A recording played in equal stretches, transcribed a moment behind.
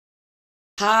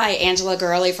Hi, Angela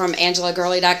Gurley from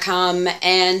AngelaGurley.com,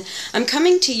 and I'm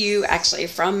coming to you actually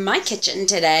from my kitchen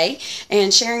today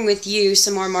and sharing with you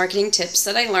some more marketing tips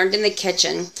that I learned in the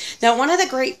kitchen. Now, one of the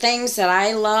great things that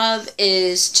I love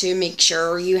is to make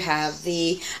sure you have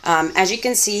as you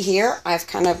can see here, I've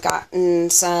kind of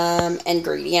gotten some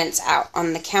ingredients out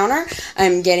on the counter.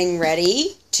 I'm getting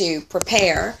ready to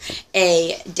prepare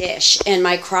a dish in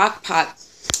my crock pot.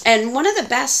 And one of the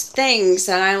best things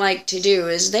that I like to do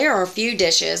is there are a few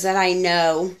dishes that I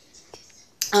know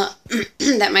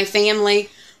that my family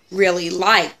really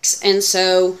likes. And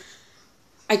so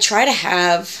I try to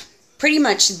have pretty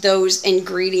much those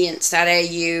ingredients that I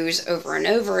use over and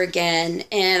over again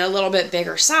in a little bit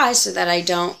bigger size so that I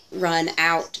don't run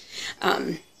out.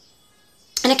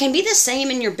 And it can be the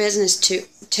same in your business too.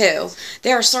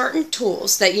 There are certain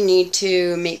tools that you need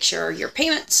to make sure your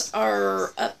payments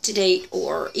are up to date,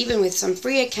 or even with some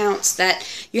free accounts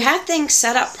that you have things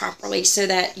set up properly so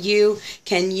that you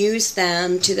can use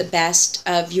them to the best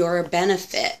of your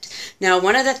benefit. Now,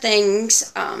 one of the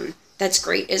things that's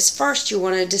great is first you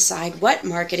want to decide what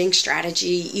marketing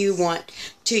strategy you want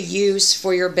to use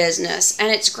for your business.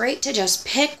 And it's great to just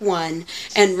pick one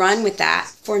and run with that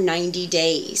for 90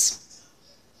 days.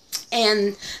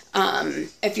 And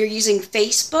if you're using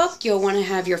Facebook, you'll want to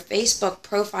have your Facebook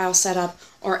profile set up,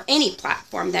 or any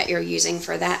platform that you're using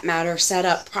for that matter, set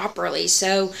up properly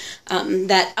so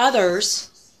that others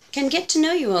can get to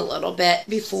know you a little bit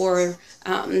before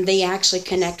they actually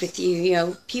connect with you. You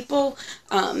know, people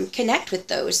connect with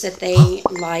those that they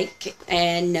like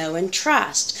and know and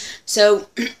trust. So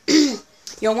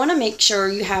you'll want to make sure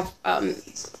you have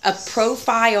a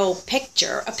profile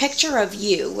picture, a picture of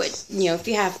you. If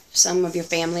you have some of your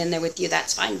family in there with you,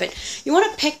 that's fine. But you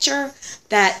want a picture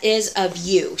that is of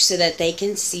you so that they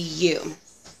can see you.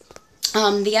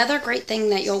 The other great thing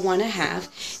that you'll want to have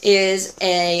is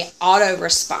a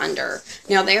autoresponder.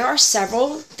 Now, there are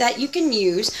several that you can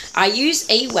use. I use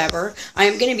Aweber. I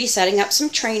am going to be setting up some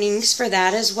trainings for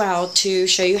that as well to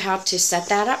show you how to set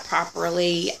that up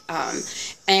properly.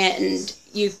 And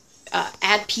you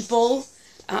add people.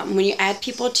 When you add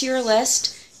people to your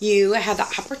list, you have the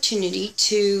opportunity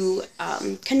to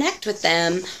connect with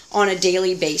them on a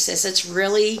daily basis. It's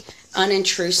really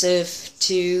unintrusive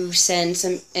to send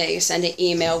an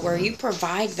email where you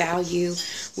provide value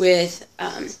with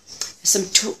some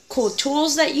cool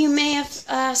tools that you may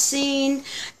have seen,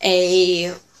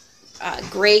 a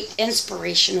great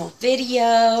inspirational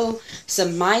video,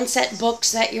 some mindset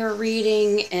books that you're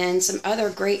reading, and some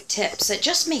other great tips that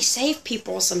just may save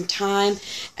people some time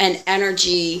and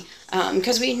energy,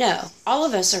 because we know all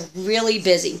of us are really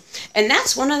busy. And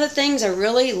that's one of the things I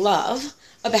really love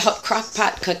about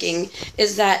crockpot cooking,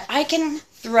 is that I can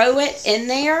throw it in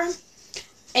there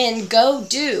and go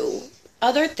do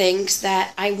other things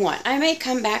that I want. I may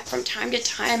come back from time to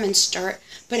time and stir it,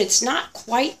 but it's not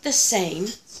quite the same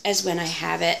as when I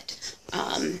have it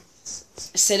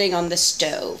sitting on the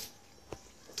stove.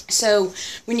 So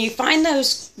when you find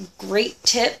those great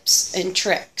tips and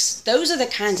tricks, those are the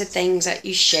kinds of things that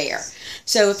you share.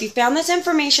 So if you found this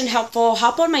information helpful,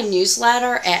 hop on my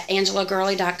newsletter at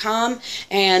AngelaGurley.com,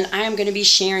 and I am going to be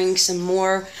sharing some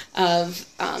more of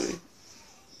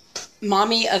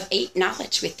Mommy of 8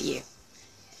 knowledge with you.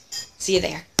 See you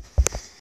there.